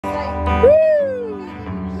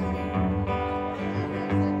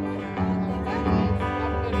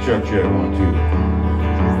Check, check, 1, 2.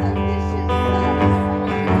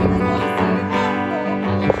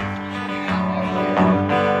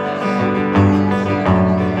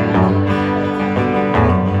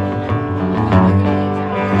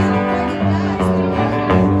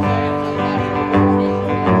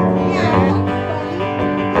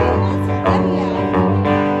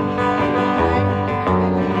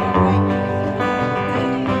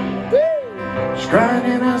 Crying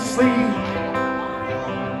in her sleep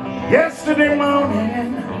yesterday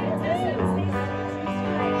morning.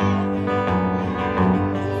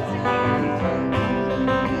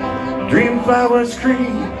 Dream flowers creep,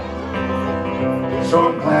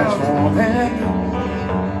 storm clouds forming.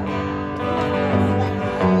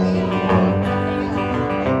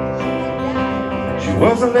 She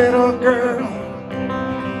was a little girl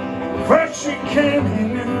first she came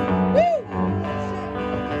in.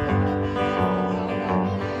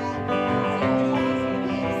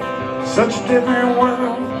 Such a different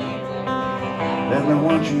world than the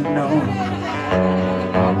ones you know.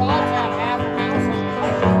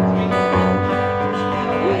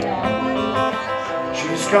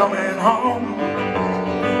 She's coming home.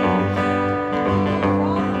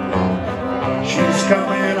 She's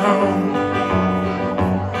coming home.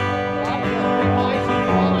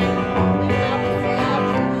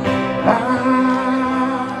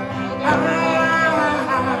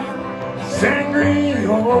 Sing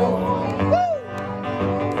Griol.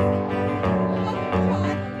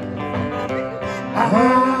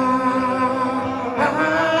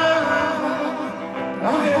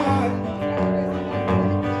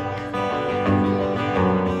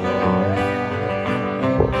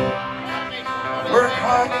 We're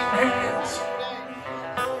holding hands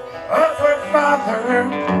of her father.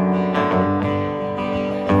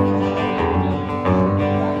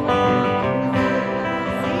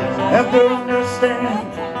 Have to understand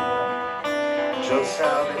just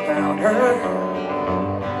how they found her.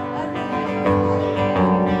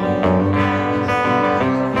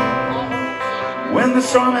 When the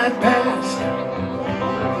storm had passed,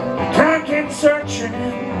 time came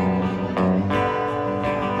searching.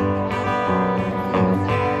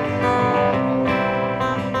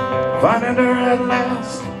 Finding her at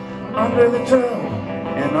last under the tub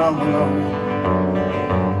and all alone.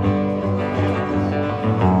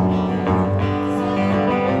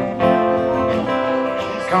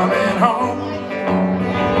 She's coming home.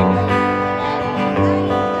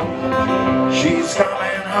 She's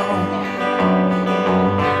coming home.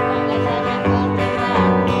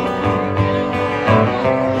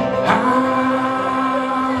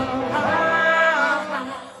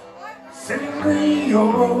 Sing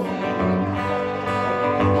Griol.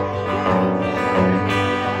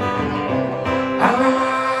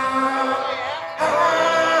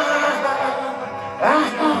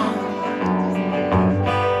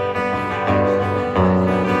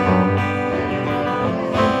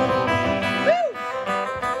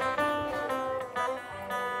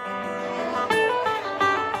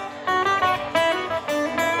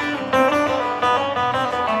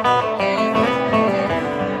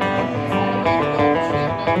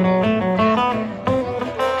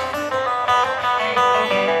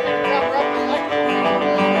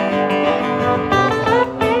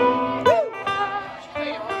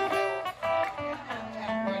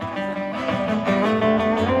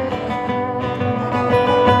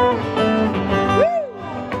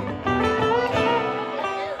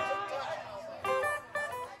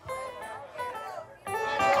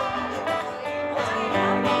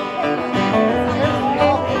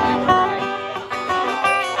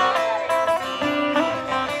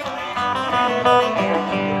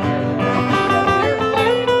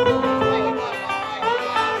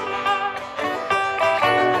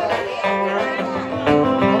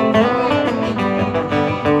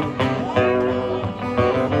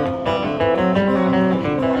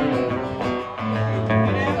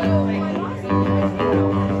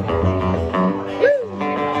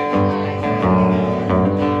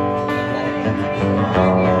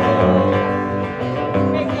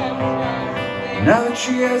 Now that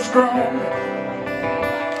she has grown,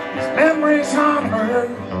 these memories haunt her.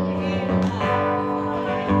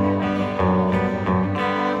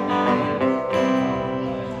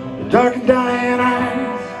 The dark and dying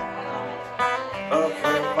eyes of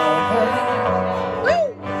her mother.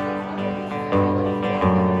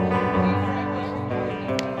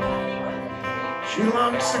 She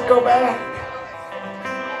longs to go back.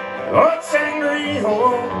 Oh, it's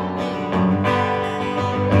Griol.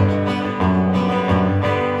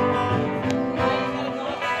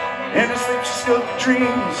 In her sleep she still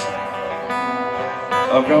dreams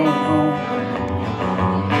of going home.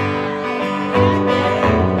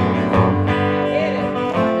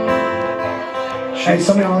 Hey,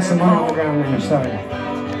 somebody lost some money on the ground there, sorry.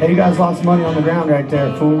 Hey, you guys lost money on the ground right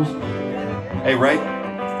there, fools. Hey, right?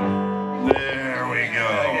 There we go.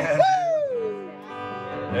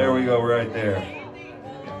 There we go, right there.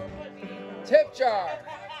 Tip jar.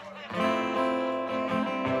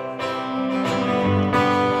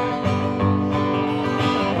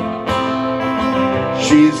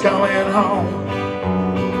 She's going home.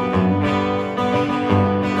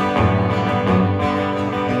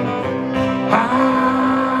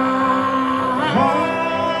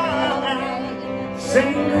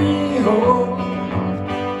 Sing Griol.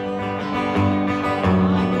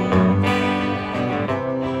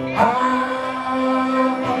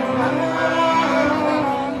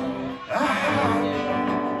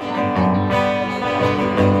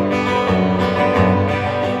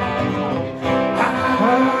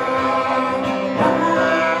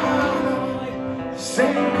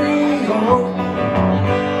 Sing Griol.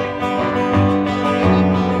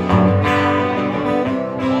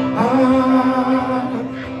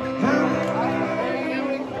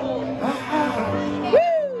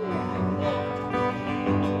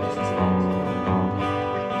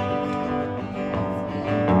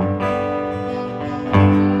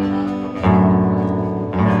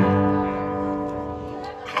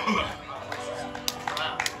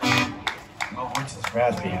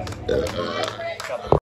 Raspy.